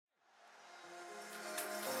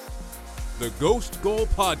the Ghost Goal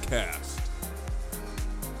Podcast.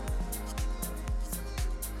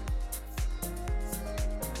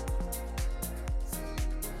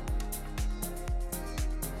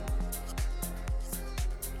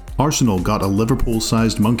 Arsenal got a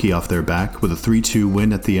Liverpool-sized monkey off their back with a 3-2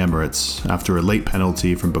 win at the Emirates after a late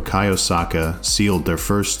penalty from Bukayo Saka sealed their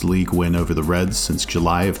first league win over the Reds since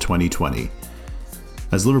July of 2020.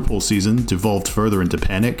 As Liverpool's season devolved further into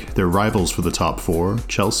panic, their rivals for the top four,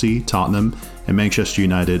 Chelsea, Tottenham, and Manchester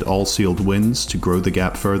United all sealed wins to grow the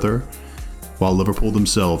gap further, while Liverpool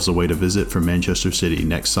themselves await a visit from Manchester City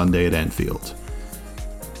next Sunday at Anfield.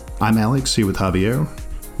 I'm Alex, here with Javier.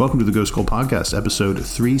 Welcome to the Ghost Goal Podcast, episode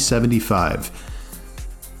 375.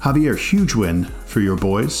 Javier, huge win for your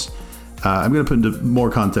boys. I'm going to put into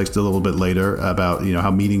more context a little bit later about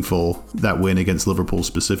how meaningful that win against Liverpool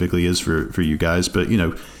specifically is for you guys. But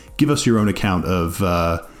give us your own account of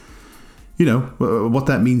what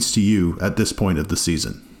that means to you at this point of the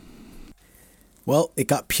season. Well, it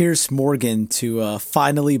got Piers Morgan to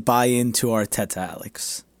finally buy into Arteta,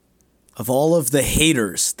 Alex. Of all of the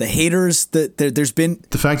haters that there's been...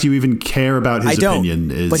 The fact you even care about his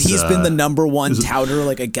opinion is... But he's been the number one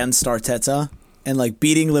touter against Arteta. And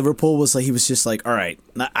beating Liverpool was he was just all right,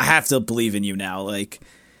 I have to believe in you now.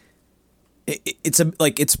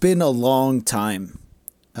 It's been a long time.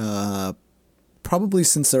 Probably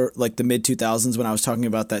since the mid 2000s when I was talking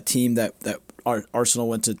about that team that Arsenal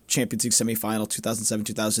went to Champions League semifinal 2007,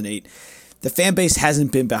 2008. The fan base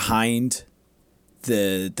hasn't been behind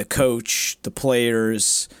the coach, the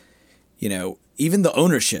players, even the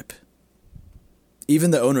ownership.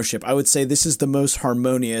 I would say this is the most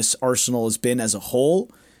harmonious Arsenal has been as a whole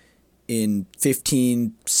in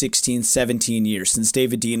 15, 16, 17 years, since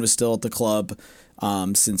David Dein was still at the club,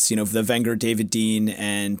 since, the Wenger, David Dein,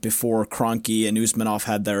 and before Kroenke and Usmanov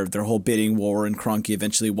had their whole bidding war and Kroenke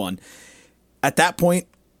eventually won. At that point,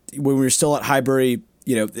 when we were still at Highbury,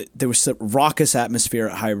 there was a raucous atmosphere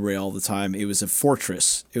at Highbury all the time. It was a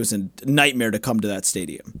fortress. It was a nightmare to come to that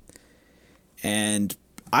stadium. And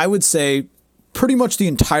I would say pretty much the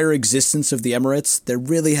entire existence of the Emirates,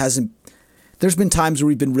 there's been times where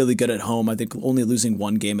we've been really good at home. I think only losing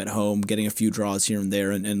one game at home, getting a few draws here and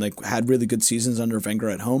there, and had really good seasons under Wenger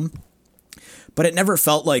at home. But it never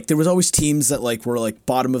felt there was always teams that were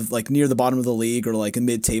bottom of near the bottom of the league or a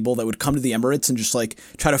mid-table that would come to the Emirates and just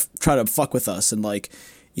try to fuck with us and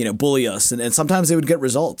bully us, and sometimes they would get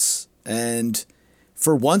results. And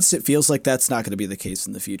for once it feels like that's not going to be the case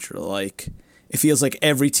in the future. It feels like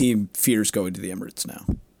every team fears going to the Emirates now.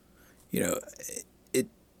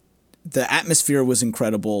 The atmosphere was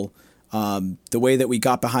incredible. The way that we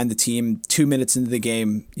got behind the team 2 minutes into the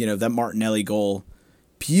game, that Martinelli goal,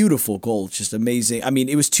 beautiful goal, just amazing. I mean,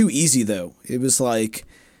 it was too easy though. It was I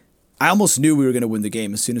almost knew we were going to win the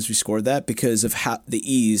game as soon as we scored that because of the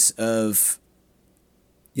ease of,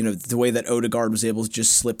 the way that Odegaard was able to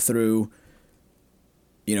just slip through,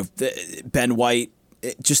 Ben White,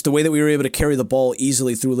 just the way that we were able to carry the ball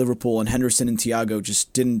easily through Liverpool, and Henderson and Thiago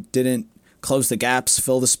just didn't close the gaps,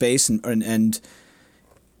 fill the space, and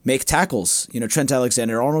make tackles. Trent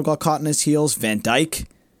Alexander-Arnold got caught in his heels. Van Dijk.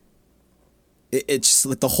 It's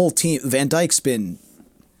just the whole team. Van Dijk's been,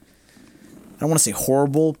 I don't want to say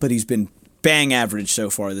horrible, but he's been bang average so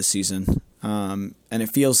far this season. And it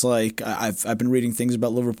feels like I've been reading things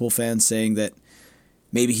about Liverpool fans saying that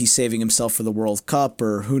maybe he's saving himself for the World Cup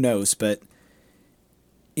or who knows, but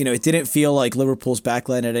it didn't feel like Liverpool's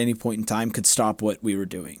backline at any point in time could stop what we were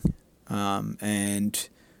doing. And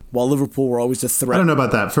while Liverpool were always a threat. I don't know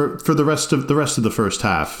about that for the rest of the first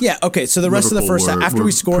half. Yeah. Okay. So the rest of the first half, after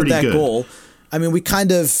we scored that goal, I mean, we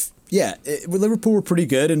kind of, Liverpool were pretty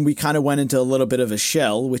good, and we kind of went into a little bit of a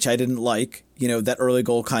shell, which I didn't like. That early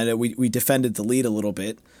goal we defended the lead a little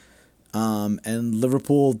bit. And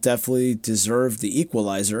Liverpool definitely deserved the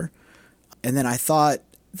equalizer. And then I thought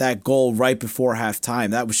that goal right before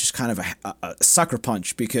halftime, that was just kind of a sucker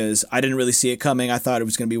punch because I didn't really see it coming. I thought it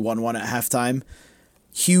was going to be 1-1 at halftime.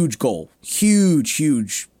 Huge goal.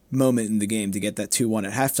 Huge moment in the game to get that 2-1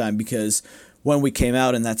 at halftime because when we came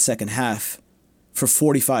out in that second half, for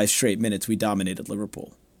 45 straight minutes, we dominated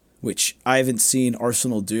Liverpool, which I haven't seen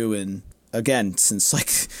Arsenal do since I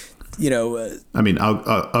mean,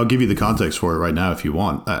 I'll give you the context for it right now if you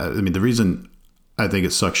want. The reason I think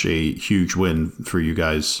it's such a huge win for you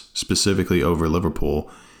guys specifically over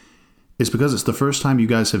Liverpool is because it's the first time you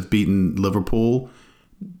guys have beaten Liverpool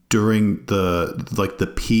during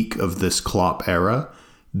the peak of this Klopp era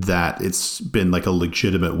that it's been a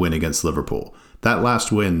legitimate win against Liverpool. That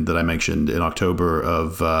last win that I mentioned in October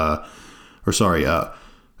of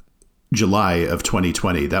July of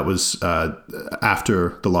 2020. That was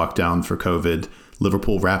after the lockdown for COVID.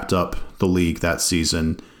 Liverpool wrapped up the league that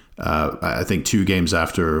season. I think 2 games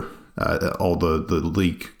after all the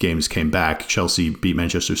league games came back, Chelsea beat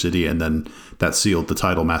Manchester City, and then that sealed the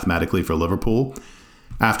title mathematically for Liverpool.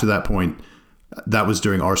 After that point, that was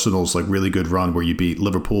during Arsenal's like really good run where you beat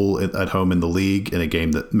Liverpool at home in the league in a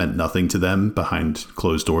game that meant nothing to them behind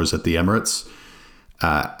closed doors at the Emirates.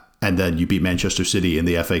 And then you beat Manchester City in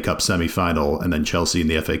the FA Cup semi-final, and then Chelsea in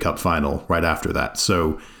the FA Cup final right after that.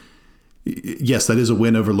 So yes, that is a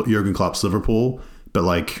win over Jurgen Klopp's Liverpool, but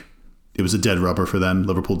like it was a dead rubber for them.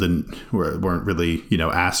 Liverpool weren't really,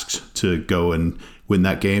 asked to go and win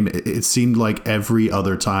that game. It seemed like every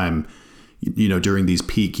other time, during these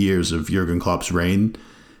peak years of Jurgen Klopp's reign,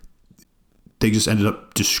 they just ended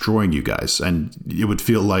up destroying you guys. And it would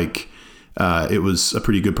feel like it was a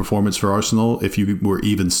pretty good performance for Arsenal if you were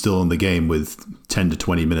even still in the game with 10 to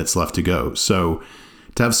 20 minutes left to go. So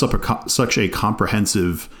to have such a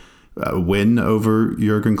comprehensive win over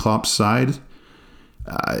Jurgen Klopp's side,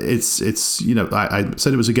 it's I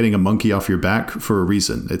said it was getting a monkey off your back for a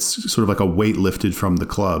reason. It's sort of like a weight lifted from the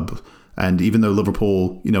club. And even though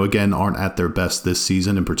Liverpool, again, aren't at their best this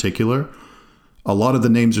season in particular, a lot of the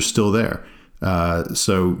names are still there.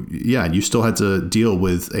 So yeah, you still had to deal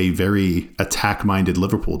with a very attack-minded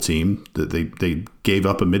Liverpool team that they gave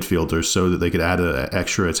up a midfielder so that they could add an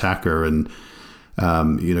extra attacker and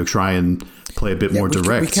try and play a bit more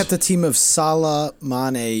direct. We kept the team of Salah,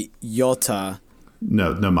 Mane, Jota.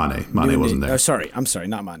 No, Mane. Mane wasn't there. I'm sorry,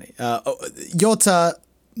 not Mane. Jota,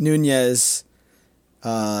 Nunez.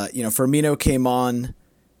 Firmino came on.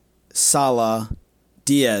 Salah,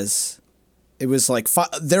 Diaz. It was like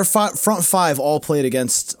their front 5 all played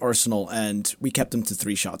against Arsenal, and we kept them to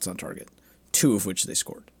 3 shots on target, 2 of which they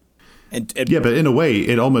scored. And yeah, but in a way,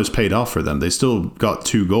 it almost paid off for them. They still got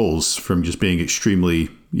 2 goals from just being extremely,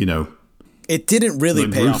 it didn't really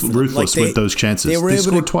pay off. Ruthless with those chances. They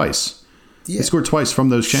scored twice. Yeah. They scored twice from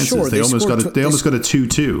those chances. Sure, they almost got a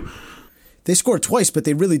 2-2. They scored twice, but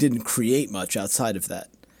they really didn't create much outside of that.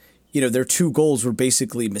 Their 2 goals were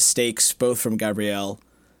basically mistakes, both from Gabriel.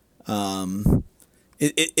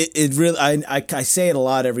 It really, I say it a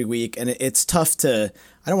lot every week, and it's tough to.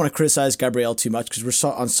 I don't want to criticize Gabriel too much because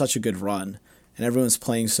we're on such a good run, and everyone's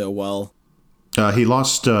playing so well. He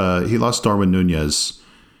lost Darwin Nunez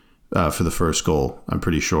for the first goal, I'm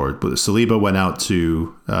pretty sure. But Saliba went out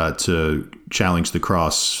to challenge the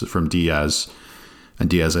cross from Diaz. And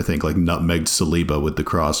Diaz, I think, nutmegged Saliba with the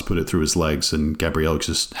cross, put it through his legs, and Gabriel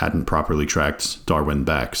just hadn't properly tracked Darwin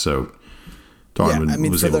back. So Darwin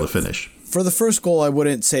was able to finish. For the first goal, I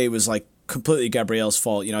wouldn't say it was completely Gabriel's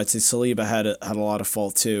fault. I'd say Saliba had a lot of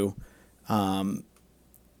fault too.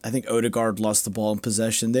 I think Odegaard lost the ball in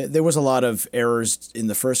possession. There was a lot of errors in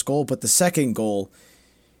the first goal, but the second goal,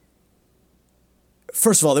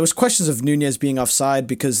 first of all, there was questions of Nunez being offside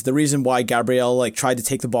because the reason why Gabriel tried to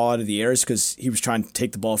take the ball out of the air is because he was trying to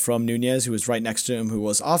take the ball from Nunez, who was right next to him, who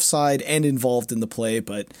was offside and involved in the play.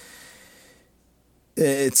 But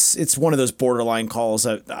it's one of those borderline calls.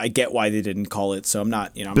 I get why they didn't call it, so I'm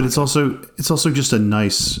not. But it's also just a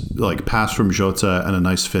nice pass from Jota and a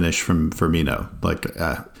nice finish from Firmino.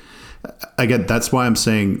 Again, that's why I'm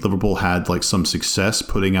saying Liverpool had some success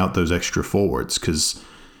putting out those extra forwards because.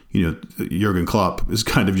 Jurgen Klopp is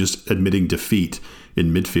kind of just admitting defeat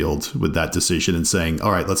in midfield with that decision and saying,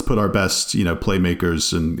 all right, let's put our best,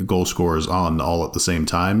 playmakers and goal scorers on all at the same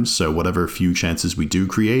time. So whatever few chances we do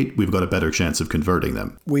create, we've got a better chance of converting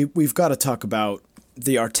them. We've got to talk about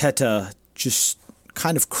the Arteta just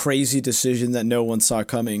kind of crazy decision that no one saw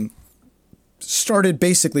coming. Started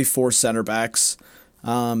basically 4 center backs,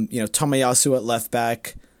 Tomiyasu at left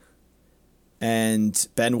back, and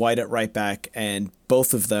Ben White at right back, and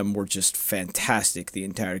both of them were just fantastic the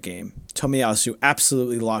entire game. Tomiyasu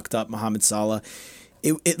absolutely locked up Mohamed Salah.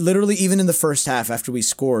 It literally, even in the first half after we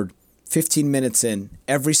scored, 15 minutes in,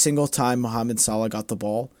 every single time Mohamed Salah got the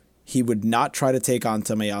ball, he would not try to take on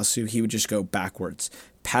Tomiyasu. He would just go backwards,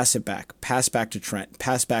 pass it back, pass back to Trent,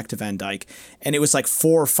 pass back to Van Dijk. And it was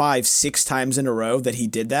 4, 5, 6 times in a row that he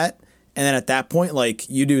did that. And then at that point,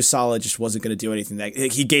 you knew Salah just wasn't going to do anything.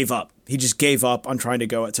 He gave up. He just gave up on trying to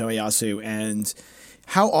go at Tomiyasu. And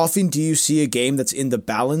how often do you see a game that's in the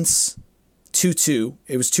balance 2-2?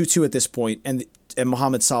 It was 2-2 at this point, and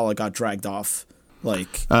Mohamed Salah got dragged off.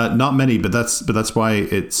 Not many, but that's why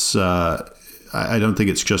it's. I don't think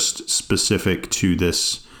it's just specific to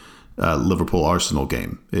this Liverpool Arsenal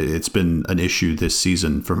game. It's been an issue this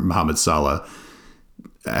season for Mohamed Salah,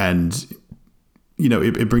 and.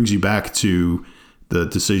 It brings you back to the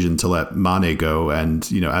decision to let Mane go. And,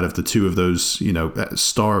 out of the two of those,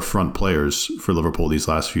 star front players for Liverpool these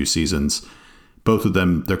last few seasons, both of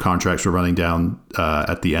them, their contracts were running down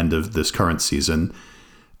at the end of this current season.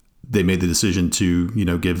 They made the decision to,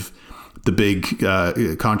 give the big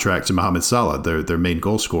contract to Mohamed Salah, their main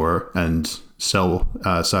goal scorer, and sell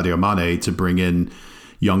Sadio Mane to bring in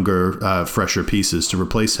younger, fresher pieces to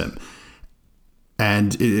replace him.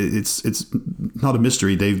 And it's not a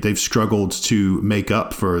mystery. They've struggled to make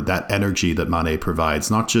up for that energy that Mane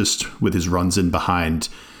provides, not just with his runs in behind,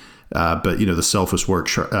 but the selfless work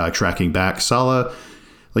tracking back. Salah,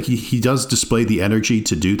 like he does display the energy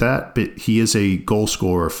to do that, but he is a goal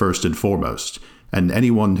scorer first and foremost. And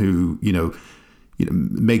anyone who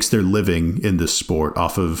makes their living in this sport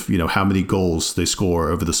off of how many goals they score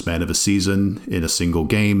over the span of a season in a single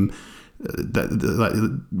game.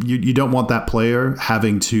 You don't want that player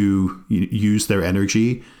having to use their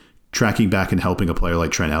energy tracking back and helping a player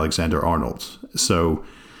like Trent Alexander-Arnold. So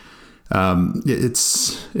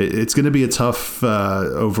it's going to be a tough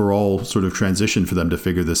overall sort of transition for them to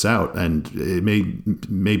figure this out. And it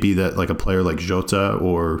may be that like a player like Jota,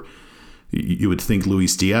 or you would think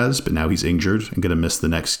Luis Diaz, but now he's injured and going to miss the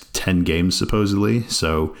next 10 games supposedly.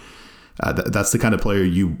 So that's the kind of player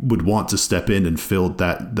you would want to step in and fill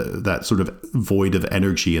that sort of void of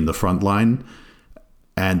energy in the front line.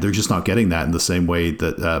 And they're just not getting that in the same way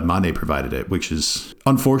that Mane provided it, which is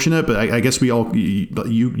unfortunate. But I guess we all,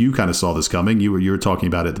 you kind of saw this coming. You were talking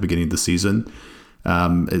about it at the beginning of the season.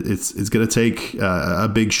 It's going to take a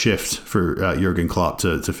big shift for Jurgen Klopp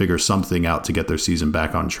to figure something out to get their season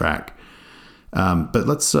back on track. But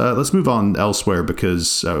let's move on elsewhere,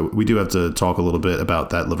 because we do have to talk a little bit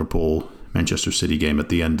about that Liverpool-Manchester City game at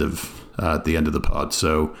the end of the pod.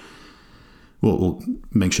 So we'll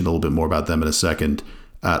mention a little bit more about them in a second.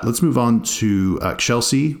 Let's move on to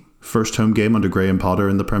Chelsea, first home game under Graham Potter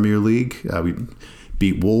in the Premier League. We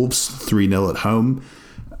beat Wolves 3-0 at home.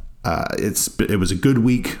 It was a good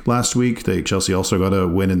week last week. Chelsea also got a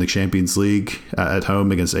win in the Champions League at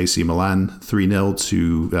home against AC Milan, 3-0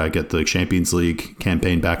 to get the Champions League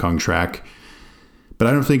campaign back on track. But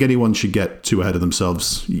I don't think anyone should get too ahead of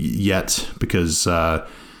themselves yet, because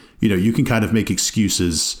you can kind of make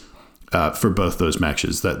excuses for both those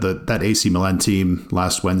matches. That AC Milan team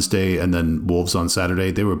last Wednesday and then Wolves on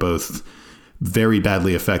Saturday, they were both very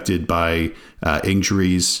badly affected by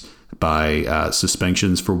injuries, by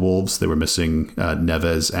suspensions for Wolves. They were missing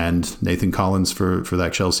Neves and Nathan Collins for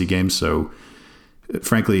that Chelsea game. So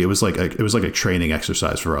frankly, it was like a training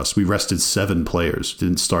exercise for us. We rested 7 players,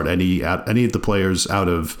 didn't start any of the players out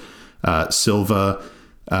of Silva,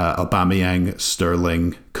 Aubameyang,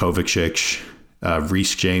 Sterling, Kovacic.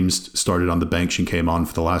 Reece James started on the bench and came on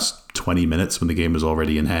for the last 20 minutes when the game was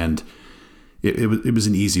already in hand. It was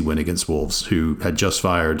an easy win against Wolves, who had just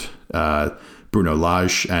fired Bruno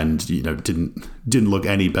Lage and didn't look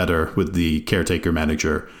any better with the caretaker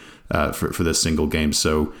manager for this single game.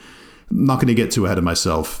 So I'm not going to get too ahead of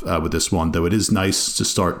myself with this one, though it is nice to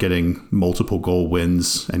start getting multiple goal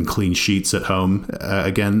wins and clean sheets at home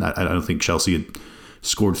again. I don't think Chelsea had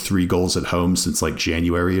scored 3 goals at home since like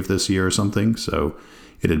January of this year or something. So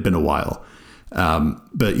it had been a while.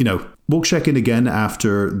 But we'll check in again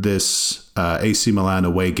after this AC Milan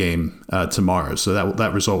away game tomorrow. So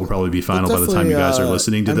that result will probably be final by the time you guys are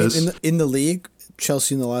listening to this. In the league,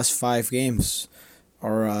 Chelsea in the last 5 games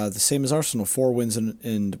are the same as Arsenal, 4 wins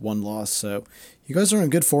and 1 loss. So you guys are in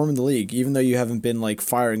good form in the league, even though you haven't been like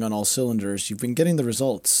firing on all cylinders. You've been getting the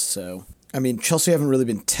results. So I mean, Chelsea haven't really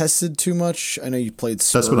been tested too much. I know you played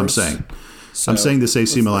Spurs. That's what I'm saying. So I'm saying this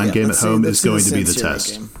AC Milan game at home is going to be the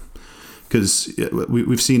test. Because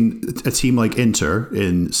we've seen a team like Inter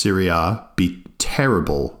in Serie A be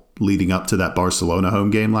terrible leading up to that Barcelona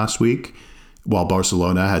home game last week, while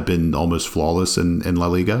Barcelona had been almost flawless in La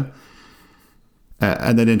Liga.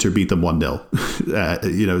 And then Inter beat them 1-0.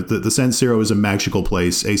 The San Siro is a magical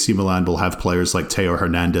place. AC Milan will have players like Theo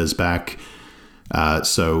Hernandez back.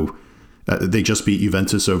 So they just beat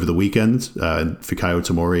Juventus over the weekend. Fikayo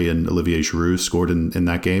Tomori and Olivier Giroud scored in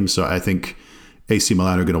that game. So I think AC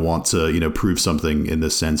Milan are going to want to, prove something in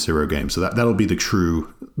this San Siro game. So that'll be the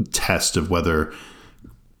true test of whether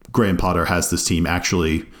Graham Potter has this team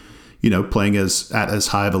actually, playing at as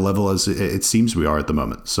high of a level as it seems we are at the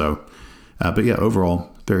moment. So, but yeah, overall,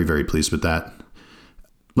 very, very pleased with that.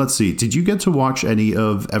 Let's see. Did you get to watch any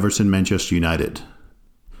of Everton Manchester United?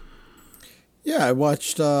 Yeah, I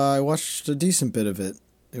watched a decent bit of it.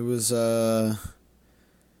 It was a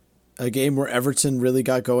game where Everton really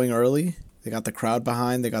got going early. They got the crowd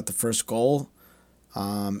behind. They got the first goal.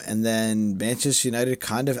 And then Manchester United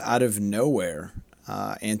kind of out of nowhere.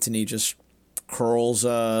 Anthony just curls.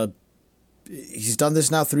 He's done this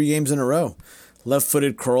now 3 games in a row.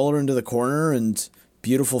 Left-footed curler into the corner and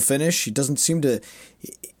beautiful finish. He doesn't seem to.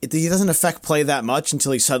 He doesn't affect play that much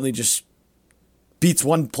until he suddenly just beats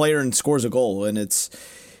one player and scores a goal. And it's.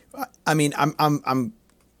 I mean, I'm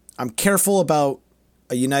careful about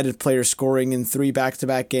a United player scoring in 3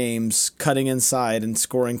 back-to-back games, cutting inside and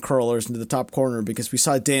scoring curlers into the top corner, because we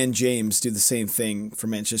saw Dan James do the same thing for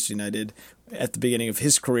Manchester United at the beginning of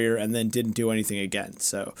his career and then didn't do anything again.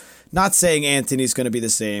 So not saying Anthony's going to be the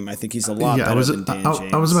same. I think he's a lot better than Dan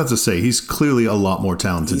James. I was about to say, he's clearly a lot more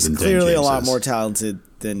talented than Dan James. He's clearly a lot more talented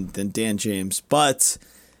than Dan James. But,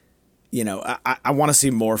 you know, I want to see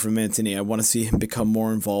more from Anthony. I want to see him become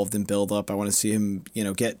more involved in build-up. I want to see him, you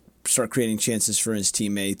know, start creating chances for his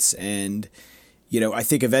teammates. And, you know, I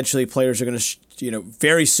think eventually players are going to,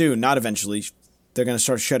 very soon, not eventually, they're going to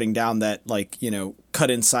start shutting down that, like, you know,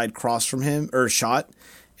 cut inside cross from him or shot.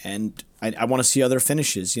 And I want to see other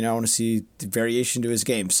finishes. You know, I want to see the variation to his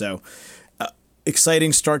game. So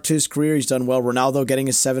exciting start to his career. He's done well. Ronaldo getting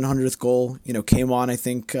his 700th goal, you know, came on, I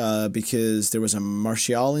think, because there was a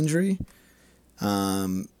Martial injury.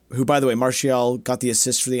 Who, by the way, Martial got the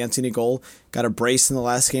assist for the Anthony goal, got a brace in the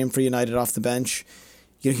last game for United off the bench.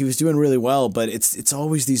 You know, he was doing really well, but it's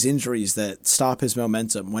always these injuries that stop his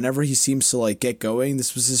momentum. Whenever he seems to, like, get going,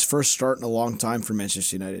 this was his first start in a long time for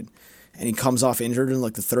Manchester United, and he comes off injured in,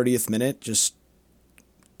 like, the 30th minute. Just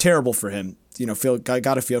terrible for him. You know,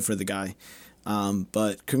 got to feel for the guy.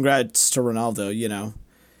 But congrats to Ronaldo, you know.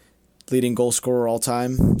 Leading goal scorer all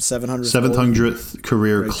time, 700th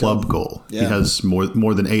career club goal. Yeah. He has more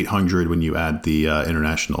than 800 when you add the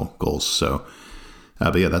international goals. So,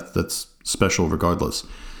 but yeah, that's special regardless.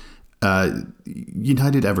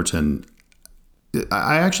 United Everton.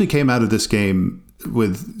 I actually came out of this game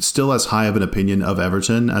with still as high of an opinion of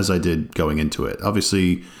Everton as I did going into it.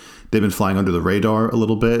 Obviously, they've been flying under the radar a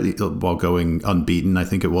little bit while going unbeaten, I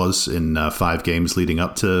think it was, in 5 games leading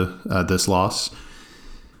up to this loss.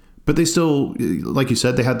 But they still, like you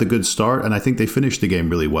said, they had the good start, and I think they finished the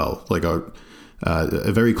game really well. Like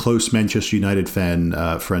a very close Manchester United fan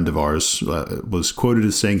friend of ours was quoted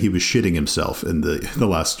as saying he was shitting himself in the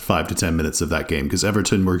last 5 to 10 minutes of that game, because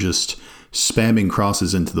Everton were just spamming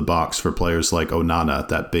crosses into the box for players like Onana,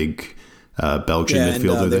 that big Belgian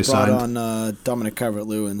midfielder they signed. They brought on Dominic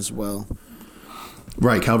Calvert-Lewin as well.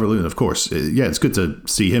 Right, Calvert-Lewin, of course. Yeah, it's good to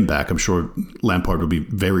see him back. I'm sure Lampard would be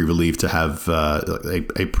very relieved to have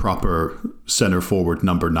a proper center forward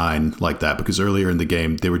number 9 like that, because earlier in the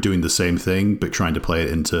game they were doing the same thing but trying to play it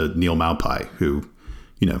into Neil Maupay, who,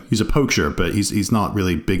 you know, he's a poacher, but he's not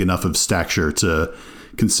really big enough of stature to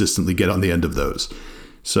consistently get on the end of those.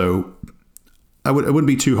 So I wouldn't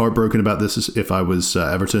be too heartbroken about this if I was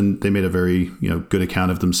Everton. They made a very, good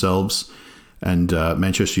account of themselves. And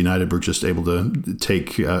Manchester United were just able to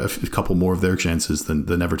take a couple more of their chances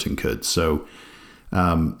than Everton could. So,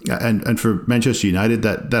 and for Manchester United,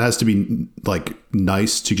 that has to be like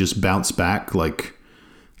nice to just bounce back, like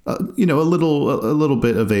a little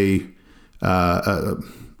bit of a.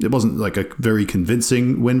 It wasn't like a very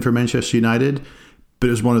convincing win for Manchester United, but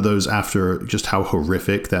it was one of those after just how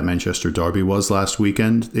horrific that Manchester derby was last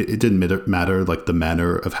weekend. It didn't matter like the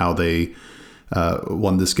manner of how they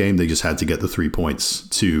won this game. They just had to get the 3 points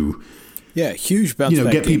to, huge bounce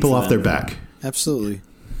back get people off their back. Absolutely.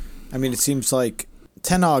 I mean, it seems like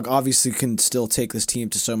Ten Hag obviously can still take this team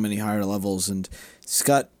to so many higher levels, and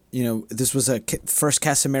Scott, this was a first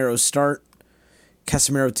Casemiro start.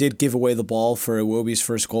 Casemiro did give away the ball for Iwobi's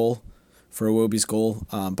first goal,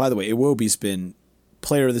 by the way, Iwobi's been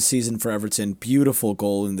player of the season for Everton. Beautiful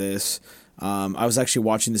goal in this. I was actually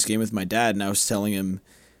watching this game with my dad, and I was telling him,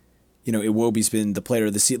 Iwobi's been the player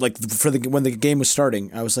of the season. Like when the game was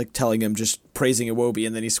starting, I was like telling him, just praising Iwobi,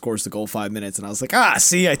 and then he scores the goal 5 minutes, and I was like,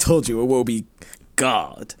 see, I told you, Iwobi,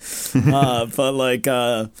 God.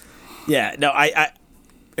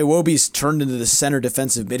 Iwobi's turned into the center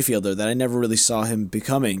defensive midfielder that I never really saw him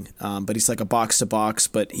becoming. But he's like a box to box,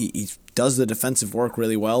 but he does the defensive work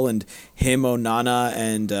really well. And him, Onana,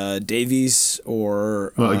 and Davies,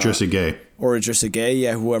 or Idrissa Gueye. Or Idrissa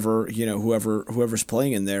Gueye, whoever's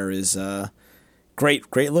playing in there is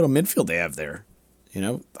great little midfield they have there.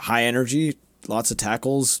 High energy, lots of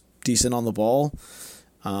tackles, decent on the ball.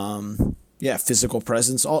 Physical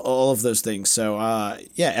presence, all of those things. So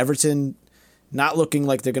Everton not looking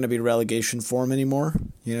like they're going to be relegation form anymore.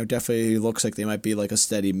 Definitely looks like they might be like a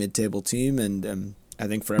steady mid-table team, and I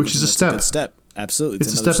think for Everton, which is a good step. Absolutely,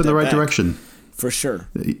 it's a step in the right direction for sure.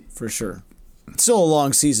 It's still a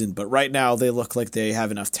long season, but right now they look like they have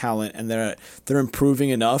enough talent, and they're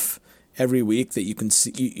improving enough every week that you can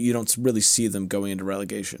see you don't really see them going into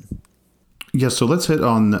relegation. Yeah, so let's hit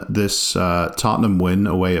on this Tottenham win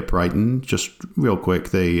away at Brighton. Just real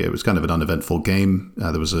quick, it was kind of an uneventful game.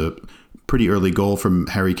 There was a pretty early goal from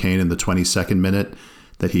Harry Kane in the 22nd minute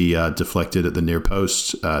that he deflected at the near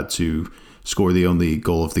post to score the only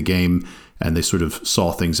goal of the game. And they sort of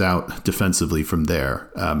saw things out defensively from there.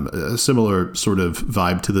 A similar sort of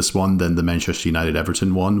vibe to this one than the Manchester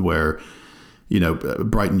United-Everton one, where,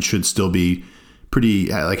 Brighton should still be pretty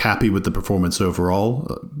happy with the performance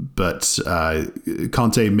overall, but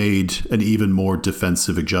Conte made an even more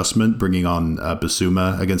defensive adjustment, bringing on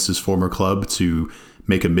Bissouma against his former club to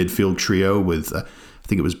make a midfield trio with, I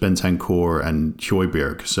think it was Bentancur and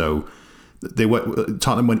Højbjerg. So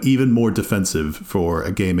Tottenham went even more defensive for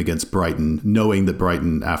a game against Brighton, knowing that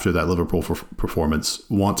Brighton, after that Liverpool performance,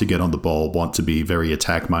 want to get on the ball, want to be very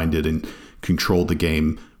attack-minded and control the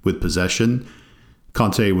game with possession.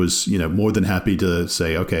 Conte was, more than happy to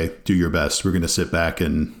say, okay, do your best. We're going to sit back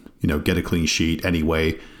and, get a clean sheet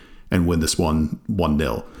anyway and win this one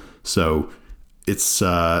 1-0. So it's,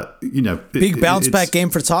 big bounce back game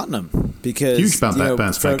for Tottenham because huge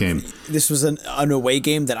bounce back game. This was an away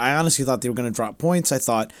game that I honestly thought they were going to drop points. I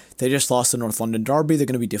thought they just lost the North London derby. They're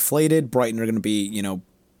going to be deflated. Brighton are going to be,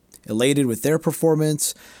 elated with their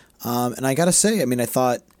performance. And I got to say, I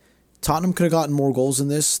thought Tottenham could have gotten more goals in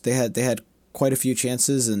this. They had quite a few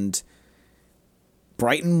chances, and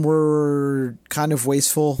Brighton were kind of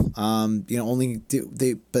wasteful.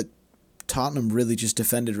 But Tottenham really just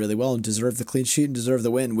defended really well and deserved the clean sheet and deserved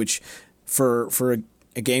the win, which for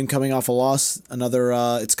a game coming off a loss,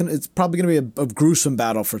 it's probably gonna be a gruesome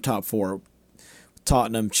battle for top four.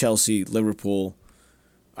 Tottenham, Chelsea, Liverpool.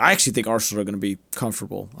 I actually think Arsenal are gonna be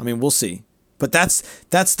comfortable. We'll see. But that's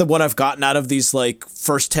what I've gotten out of these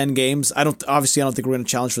first 10 games. I don't think we're going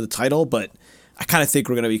to challenge for the title, but I kind of think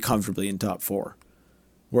we're going to be comfortably in top four.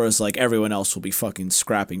 Whereas everyone else will be fucking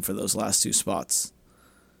scrapping for those last two spots.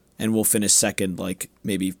 And we'll finish second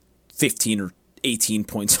maybe 15 or 18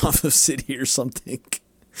 points off of City or something.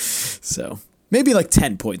 So maybe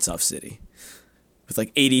 10 points off City with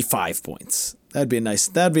 85 points. That'd be a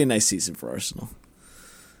nice season for Arsenal.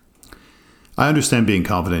 I understand being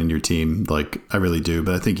confident in your team, I really do,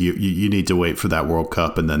 but I think you need to wait for that World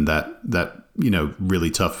Cup and then that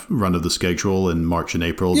really tough run of the schedule in March and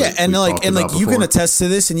April. Yeah, and you can attest to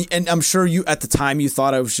this, and I'm sure you at the time you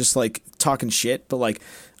thought I was just talking shit, but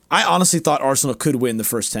I honestly thought Arsenal could win the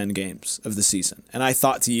first 10 games of the season, and I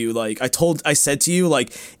thought to you I said to you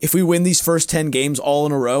if we win these first 10 games all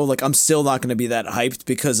in a row, I'm still not going to be that hyped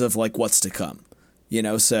because of what's to come,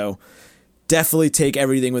 so. Definitely take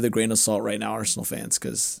everything with a grain of salt right now, Arsenal fans,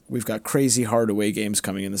 because we've got crazy hard away games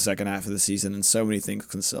coming in the second half of the season, and so many things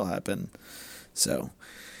can still happen. So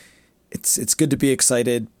it's good to be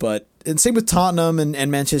excited, and same with Tottenham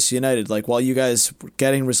and Manchester United. While you guys are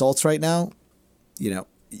getting results right now,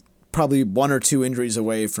 probably one or two injuries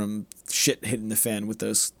away from shit hitting the fan with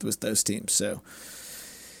those teams. So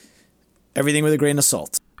everything with a grain of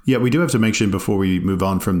salt. Yeah, we do have to mention before we move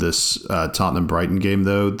on from this Tottenham-Brighton game,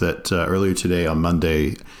 though, that earlier today on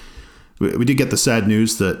Monday, we did get the sad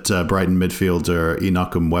news that Brighton midfielder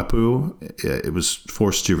Enoch Mwepu was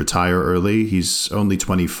forced to retire early. He's only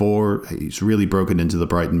 24. He's really broken into the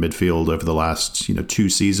Brighton midfield over the last 2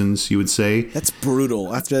 seasons, you would say. That's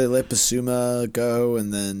brutal. After they let Bissouma go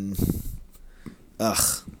and then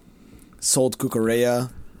sold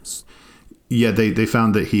Cucurella. Yeah, they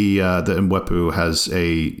found that that Mwepu has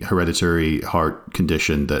a hereditary heart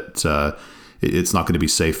condition that it's not going to be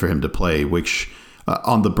safe for him to play, which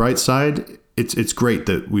on the bright side, it's great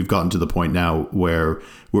that we've gotten to the point now where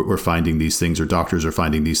we're finding these things, or doctors are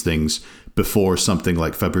finding these things before something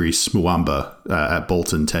like Fabrice Muamba at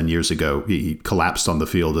Bolton 10 years ago. He collapsed on the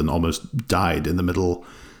field and almost died in the middle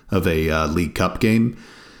of a League Cup game.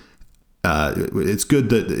 It's good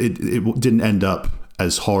that it didn't end up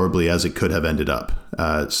as horribly as it could have ended up.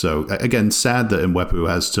 So again, sad that Mwepu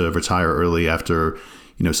has to retire early after,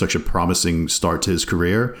 such a promising start to his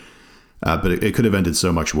career. But it could have ended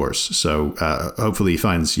so much worse. So hopefully he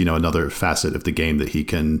finds, another facet of the game that he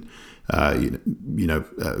can,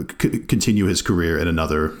 continue his career in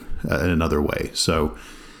another way. So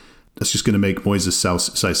that's just going to make Moises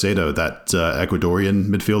Caicedo, that Ecuadorian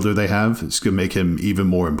midfielder they have, it's going to make him even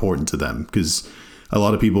more important to them, because a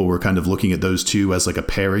lot of people were kind of looking at those two as a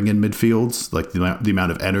pairing in midfield, the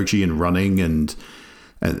amount of energy and running and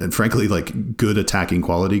frankly, good attacking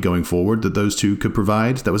quality going forward that those two could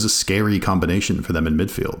provide. That was a scary combination for them in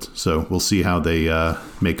midfield. So we'll see how they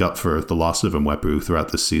make up for the loss of Mwepu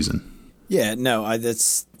throughout this season. Yeah, no,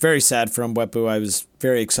 that's very sad for Mwepu. I was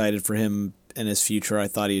very excited for him and his future. I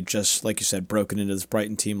thought he had just, like you said, broken into this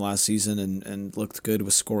Brighton team last season and looked good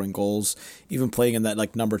with scoring goals, even playing in that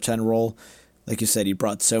like number 10 role. Like you said, he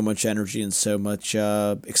brought so much energy and so much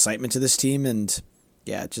excitement to this team, and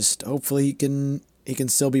yeah, just hopefully he can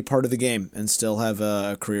still be part of the game and still have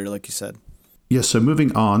a career, like you said. Yeah, so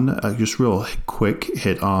moving on, just real quick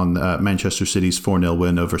hit on Manchester City's 4-0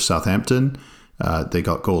 win over Southampton. They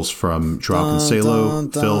got goals from Joao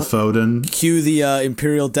Cancelo, Phil Foden. Cue the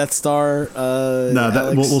Imperial Death Star.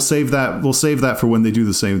 We'll save that. We'll save that for when they do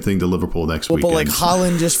the same thing to Liverpool next weekend. But like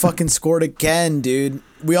Haaland just fucking scored again, dude.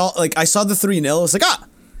 We all like. I saw the 3-0. I was like,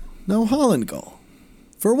 no Haaland goal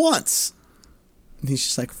for once. And he's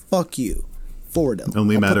just like, fuck you, 4-0.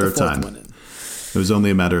 Only a matter of time. It was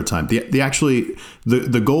only a matter of time.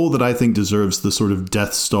 The goal that I think deserves the sort of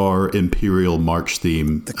Death Star Imperial March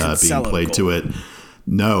theme being played goal to it.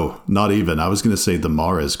 No, not even. I was going to say the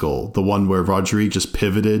Mahrez goal, the one where Rodri just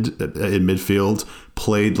pivoted in midfield,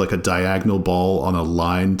 played like a diagonal ball on a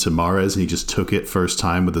line to Mahrez, and he just took it first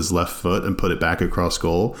time with his left foot and put it back across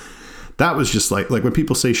goal. That was just like when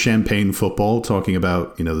people say champagne football, talking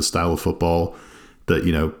about, the style of football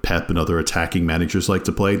that, Pep and other attacking managers like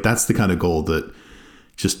to play. That's the kind of goal that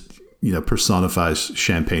just, personifies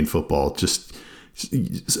champagne football. Just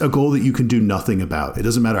a goal that you can do nothing about. It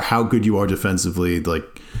doesn't matter how good you are defensively.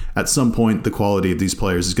 Like at some point, the quality of these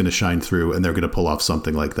players is going to shine through and they're going to pull off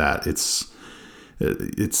something like that. It's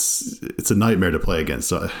a nightmare to play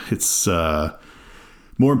against. It's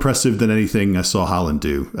more impressive than anything I saw Haaland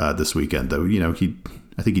do this weekend, though.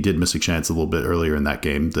 I think he did miss a chance a little bit earlier in that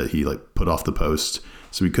game that he put off the post.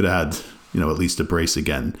 So he could have had, at least a brace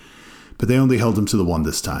again. But they only held him to the one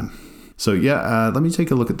this time. So, let me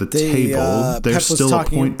take a look at the table. There's still a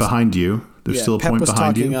point behind you. There's still a point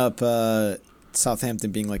behind you. Pep was talking up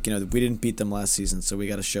Southampton being like, we didn't beat them last season, so we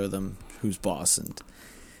got to show them who's boss. And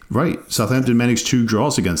right. Southampton managed 2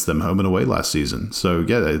 draws against them home and away last season. So,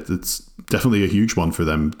 it's definitely a huge one for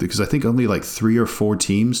them because I think only 3 or 4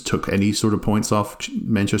 teams took any sort of points off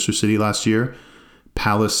Manchester City last year.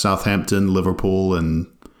 Palace, Southampton, Liverpool, and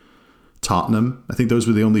Tottenham. I think those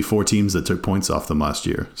were the only 4 teams that took points off them last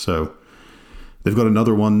year. So they've got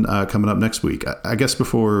another one coming up next week. I guess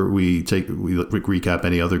before we recap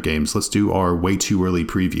any other games, let's do our way too early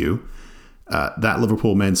preview. That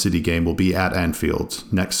Liverpool-Man City game will be at Anfield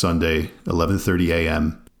next Sunday, 11:30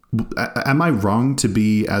 a.m. Am I wrong to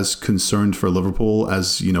be as concerned for Liverpool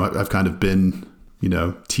as, I've kind of been,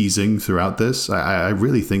 teasing throughout this? I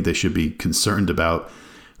really think they should be concerned about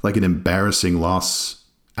an embarrassing loss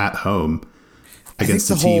at home against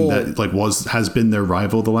a team that has been their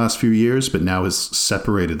rival the last few years, but now has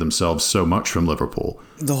separated themselves so much from Liverpool.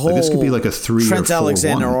 The whole this could be a 3 Trent or 4-1.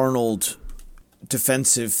 Alexander-Arnold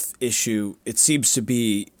defensive issue. It seems to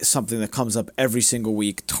be something that comes up every single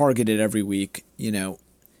week, targeted every week.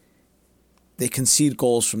 They concede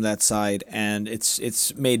goals from that side, and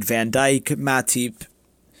it's made Van Dijk, Matip.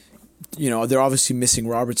 They're obviously missing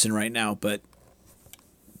Robertson right now, but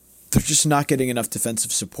they're just not getting enough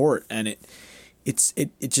defensive support, and it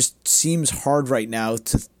just seems hard right now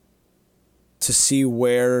to see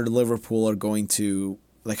where Liverpool are going to,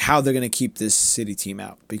 how they're going to keep this City team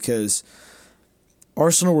out, because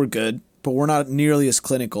Arsenal were good, but we're not nearly as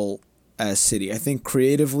clinical as City. I think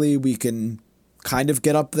creatively we can kind of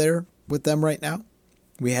get up there with them right now.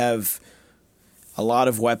 We have a lot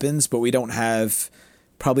of weapons, but we don't have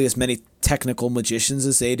probably as many technical magicians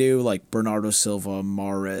as they do, like Bernardo Silva,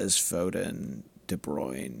 Mahrez, Foden, De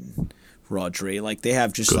Bruyne, Rodri. They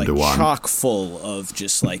have just chock full of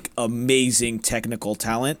just amazing technical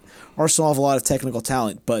talent. Arsenal have a lot of technical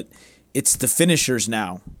talent, but it's the finishers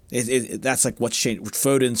now. That's what's changed.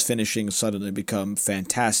 Foden's finishing has suddenly become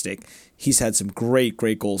fantastic. He's had some great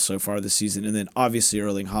goals so far this season. And then obviously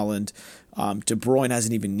Erling Haaland. De Bruyne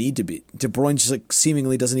hasn't even need to be. De Bruyne just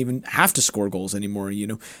seemingly doesn't even have to score goals anymore.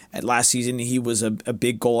 At last season he was a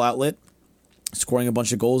big goal outlet, scoring a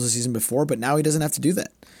bunch of goals the season before, but now he doesn't have to do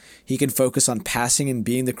that. He can focus on passing and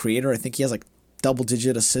being the creator. I think he has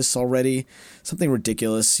double-digit assists already, something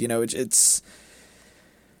ridiculous. It's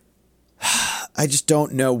I just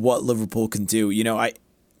don't know what Liverpool can do.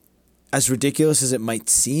 As ridiculous as it might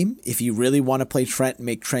seem, if you really want to play Trent and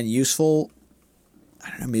make Trent useful, I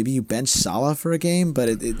don't know, maybe you bench Salah for a game, but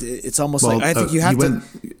it's almost I think you have to.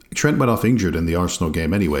 Trent went off injured in the Arsenal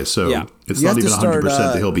game anyway, so it's not even 100%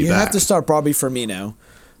 that he'll be back. You have to start Bobby Firmino.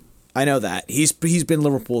 I know that. He's been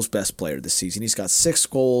Liverpool's best player this season. He's got 6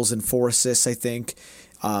 goals and 4 assists, I think.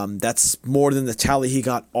 That's more than the tally he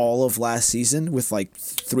got all of last season with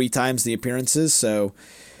 3 times the appearances. So,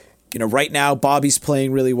 right now Bobby's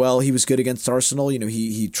playing really well. He was good against Arsenal.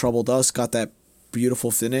 He troubled us, got that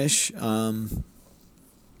beautiful finish.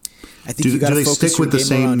 I think do you got to they focus stick with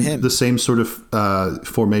the same sort of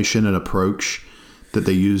formation and approach that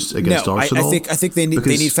they used against Arsenal? I think they need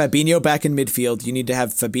Fabinho back in midfield. You need to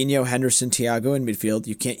have Fabinho, Henderson, Thiago in midfield.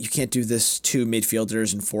 You can't do this 2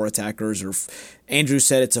 midfielders and 4 attackers. Or Andrew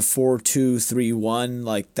said it's a 4-2-3-1.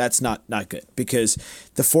 Like that's not good, because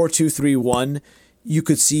the 4-2-3-1 you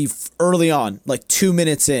could see early on, like 2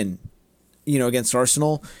 minutes in, against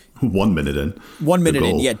Arsenal. 1 minute in. 1 minute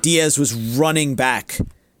in. Yeah, Diaz was running back.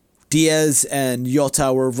 Diaz and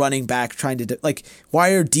Jota were running back trying to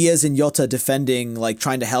why are Diaz and Jota defending, like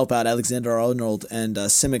trying to help out Alexander-Arnold and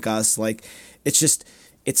Tsimikas? Like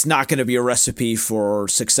it's not going to be a recipe for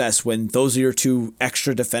success when those are your 2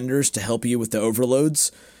 extra defenders to help you with the overloads.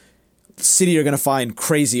 City are going to find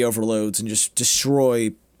crazy overloads and just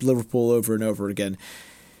destroy Liverpool over and over again.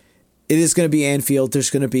 It is going to be Anfield. There's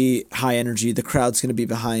going to be high energy. The crowd's going to be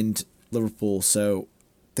behind Liverpool, so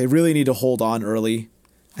they really need to hold on early.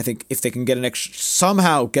 I think if they can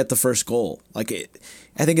somehow get the first goal, I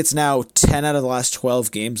think it's now 10 out of the last 12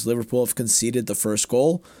 games Liverpool have conceded the first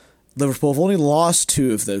goal. Liverpool have only lost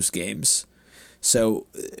 2 of those games. So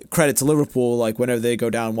credit to Liverpool, like whenever they go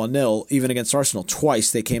down 1-0, even against Arsenal,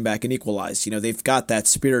 twice they came back and equalized. They've got that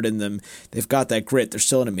spirit in them. They've got that grit. They're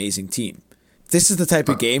still an amazing team. This is the type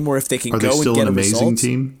of game where if they can go and get a result. Are they still an amazing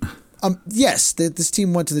team? Yes, this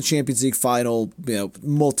team went to the Champions League final,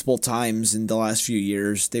 multiple times in the last few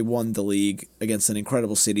years. They won the league against an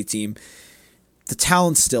incredible City team. The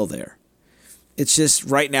talent's still there. It's just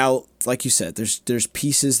right now, like you said, there's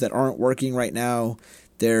pieces that aren't working right now.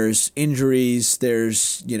 There's injuries.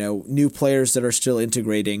 There's new players that are still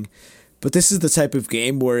integrating. But this is the type of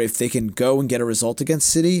game where if they can go and get a result against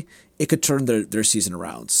City, it could turn their season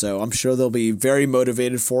around. So I'm sure they'll be very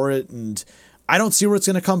motivated for it, and I don't see where it's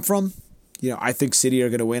going to come from. I think City are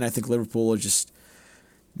going to win. I think Liverpool are just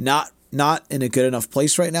not in a good enough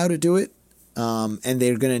place right now to do it. And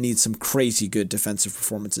they're going to need some crazy good defensive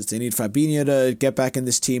performances. They need Fabinho to get back in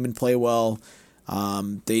this team and play well.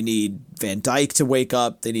 They need Van Dijk to wake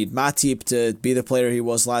up. They need Matip to be the player he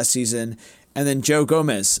was last season. And then Joe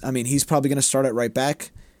Gomez. I mean, he's probably going to start at right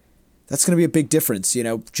back. That's going to be a big difference.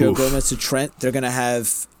 Joe Gomez to Trent, they're going to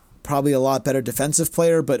have probably a lot better defensive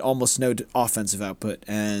player, but almost no offensive output.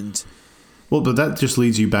 And but that just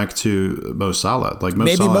leads you back to Mo Salah. Like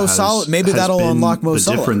maybe Mo Salah, maybe that'll unlock Mo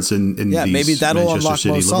Salah. The difference in these maybe that'll Manchester unlock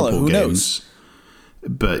City Mo Salah. Liverpool Who games.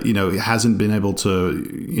 Knows? But it hasn't been able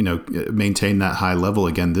to maintain that high level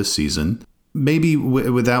again this season. Maybe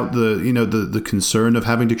without the concern of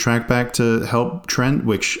having to track back to help Trent,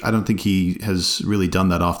 which I don't think he has really done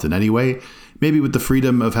that often anyway. Maybe with the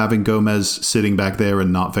freedom of having Gomez sitting back there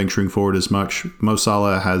and not venturing forward as much, Mo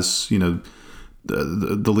Salah has,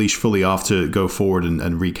 the leash fully off to go forward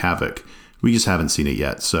and wreak havoc. We just haven't seen it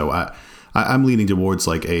yet. So I'm leaning towards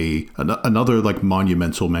like another like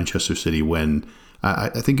monumental Manchester City win. I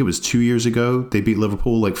think it was 2 years ago. They beat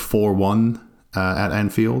Liverpool like 4-1 at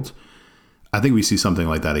Anfield. I think we see something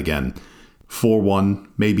like that again. 4-1,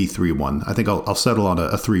 maybe 3-1. I think I'll settle on a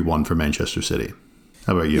 3-1 for Manchester City.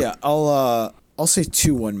 How about you? Yeah, I'll say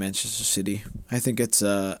 2-1 Manchester City. I think it's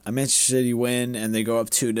a Manchester City win, and they go up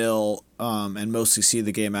 2-0 and mostly see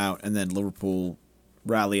the game out, and then Liverpool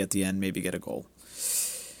rally at the end, maybe get a goal.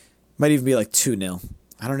 Might even be like 2-0.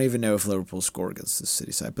 I don't even know if Liverpool score against the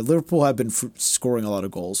City side, but Liverpool have been scoring a lot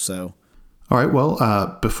of goals. So, all right.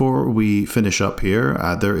 Well, before we finish up here,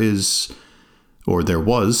 there was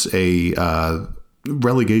a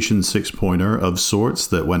relegation 6-pointer of sorts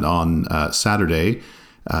that went on Saturday.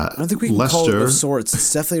 I don't think we can call it of sorts.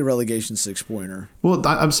 It's definitely a relegation 6-pointer. Well,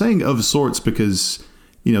 I'm saying of sorts because,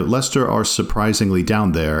 Leicester are surprisingly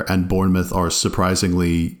down there and Bournemouth are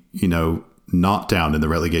surprisingly, not down in the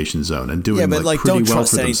relegation zone and doing pretty well for themselves. Don't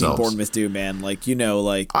trust anything Bournemouth do, man. They can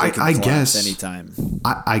collapse anytime.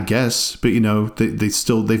 I guess, but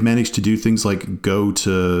they've managed to do things like go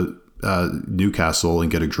to Newcastle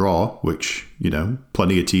and get a draw, which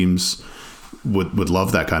plenty of teams would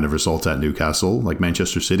love that kind of result at Newcastle. Like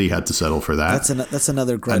Manchester City had to settle for that. That's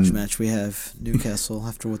another grudge match we have. Newcastle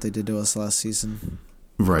after what they did to us last season.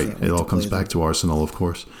 Right, it all comes back to Arsenal, of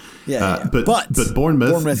course. Yeah. But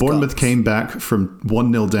Bournemouth came back from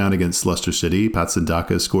 1-0 down against Leicester City. Patson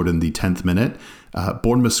Daka scored in the 10th minute.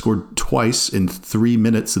 Bournemouth scored twice in 3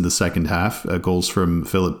 minutes in the second half. Goals from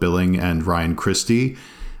Philip Billing and Ryan Christie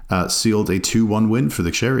sealed a 2-1 win for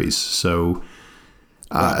the Cherries. So,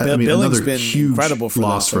 Billing's another been huge incredible for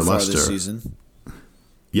loss them so for far Leicester this season.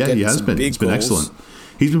 Yeah, he has been. It's been goals. Excellent.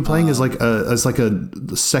 He's been playing as a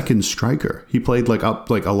second striker. He played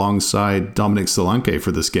alongside Dominic Solanke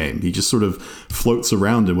for this game. He just sort of floats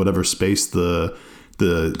around in whatever space the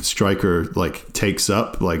striker takes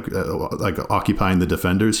up, occupying the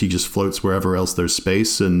defenders. He just floats wherever else there's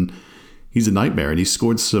space, and he's a nightmare. And he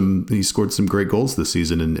scored some great goals this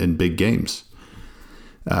season in big games.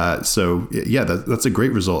 So yeah, that's a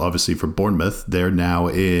great result, obviously, for Bournemouth. They're now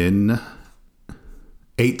in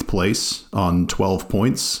 8th place on 12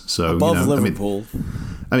 points. So above Liverpool.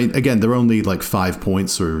 I mean, again, they're only 5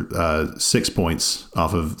 points or 6 points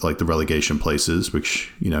off of the relegation places,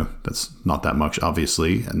 which, that's not that much,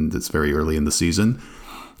 obviously, and it's very early in the season.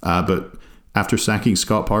 But after sacking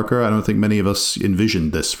Scott Parker, I don't think many of us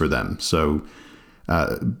envisioned this for them. So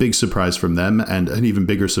big surprise from them, and an even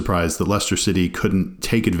bigger surprise that Leicester City couldn't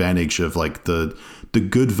take advantage of the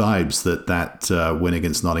good vibes that win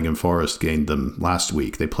against Nottingham Forest gained them last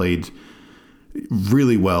week. They played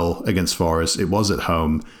really well against Forest. It was at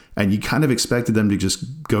home, and you kind of expected them to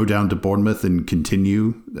just go down to Bournemouth and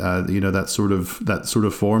continue that sort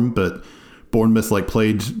of form. But Bournemouth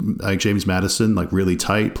played James Maddison really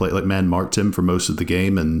tight, played man marked him for most of the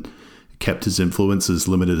game and kept his influence as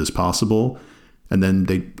limited as possible. And then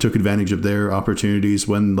they took advantage of their opportunities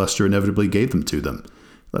when Leicester inevitably gave them to them.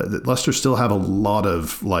 Leicester still have a lot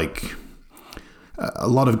of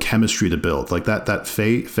chemistry to build. That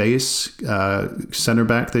Face center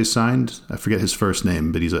back they signed. I forget his first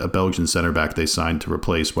name, but he's a Belgian center back they signed to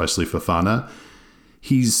replace Wesley Fofana.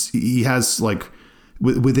 He has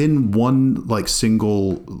within one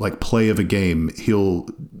single play of a game, he'll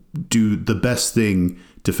do the best thing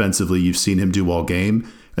defensively you've seen him do all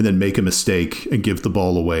game, and then make a mistake and give the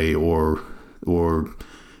ball away or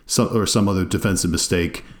some other defensive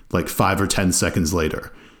mistake 5 or 10 seconds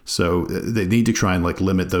later. So they need to try and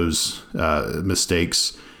limit those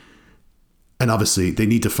mistakes. And obviously they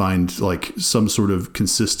need to find some sort of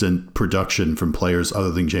consistent production from players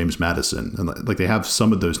other than James Maddison. And they have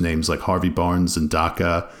some of those names like Harvey Barnes and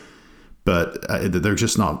Daka, but they're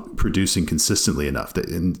just not producing consistently enough.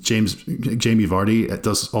 And Jamie Vardy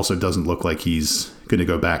doesn't look like he's going to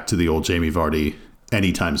go back to the old Jamie Vardy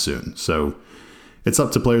anytime soon. So it's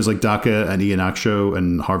up to players like Daka and Iheanacho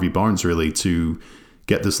and Harvey Barnes really to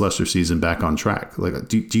get this Leicester season back on track.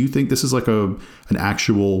 Do you think this is an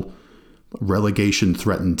actual relegation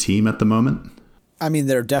threatened team at the moment? I mean,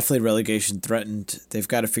 they're definitely relegation threatened. They've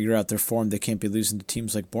got to figure out their form. They can't be losing to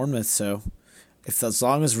teams like Bournemouth. So as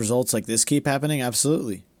long as results like this keep happening,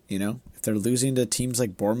 absolutely. If they're losing to teams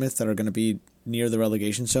like Bournemouth that are going to be near the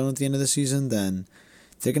relegation zone at the end of the season, then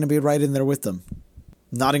they're going to be right in there with them.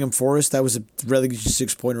 Nottingham Forest, that was a relegation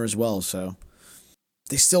 6-pointer as well. So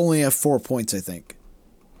they still only have 4 points, I think.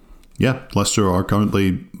 Yeah, Leicester are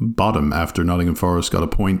currently bottom after Nottingham Forest got a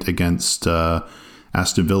point against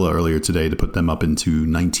Aston Villa earlier today to put them up into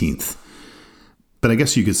 19th. But I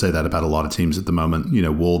guess you could say that about a lot of teams at the moment.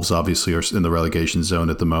 Wolves obviously are in the relegation zone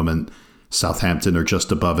at the moment. Southampton are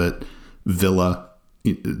just above it. Villa,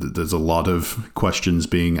 there's a lot of questions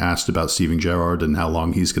being asked about Steven Gerrard and how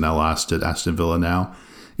long he's going to last at Aston Villa now.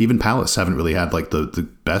 Even Palace haven't really had the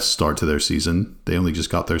best start to their season. They only just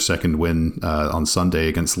got their second win on Sunday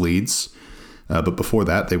against Leeds. But before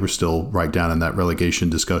that, they were still right down in that relegation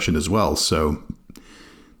discussion as well. So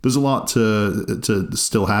there's a lot to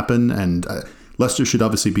still happen. And Leicester should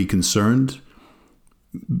obviously be concerned.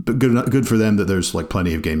 But good for them that there's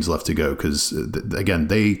plenty of games left to go. Because, again,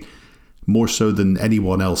 they, more so than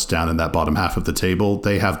anyone else down in that bottom half of the table,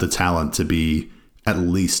 they have the talent to be at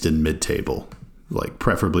least in mid-table.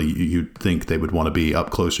 Preferably, you'd think they would want to be up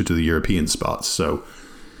closer to the European spots. So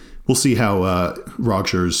we'll see how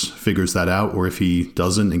Rodgers figures that out, or if he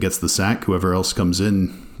doesn't and gets the sack, whoever else comes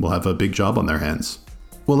in will have a big job on their hands.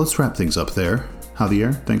 Well, let's wrap things up there.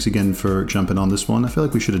 Javier, thanks again for jumping on this one. I feel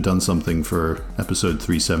like we should have done something for episode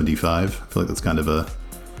 375. I feel like that's kind of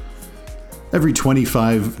every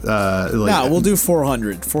 25... no, we'll do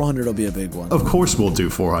 400. 400 will be a big one. Of course we'll do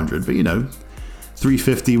 400, but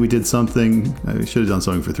 350 we did something. We should have done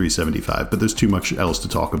something for 375, but there's too much else to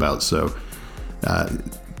talk about, so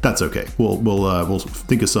that's okay. We'll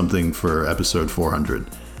think of something for episode 400.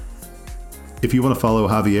 If you want to follow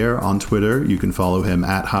Javier on Twitter, you can follow him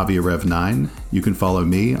at JavierRev9. You can follow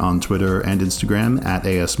me on Twitter and Instagram at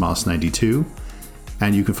ASMoss92,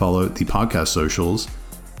 and you can follow the podcast socials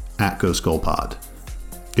at GhostGoalPod.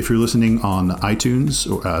 If you're listening on iTunes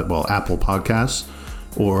or Apple Podcasts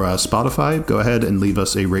or Spotify, go ahead and leave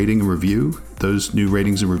us a rating and review. Those new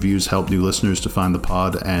ratings and reviews help new listeners to find the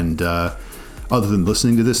pod, and other than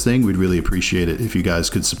listening to this thing, we'd really appreciate it if you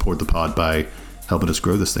guys could support the pod by helping us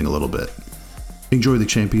grow this thing a little bit. Enjoy the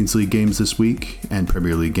Champions League games this week and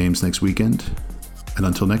Premier League games next weekend. And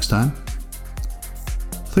until next time,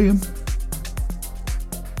 Liam.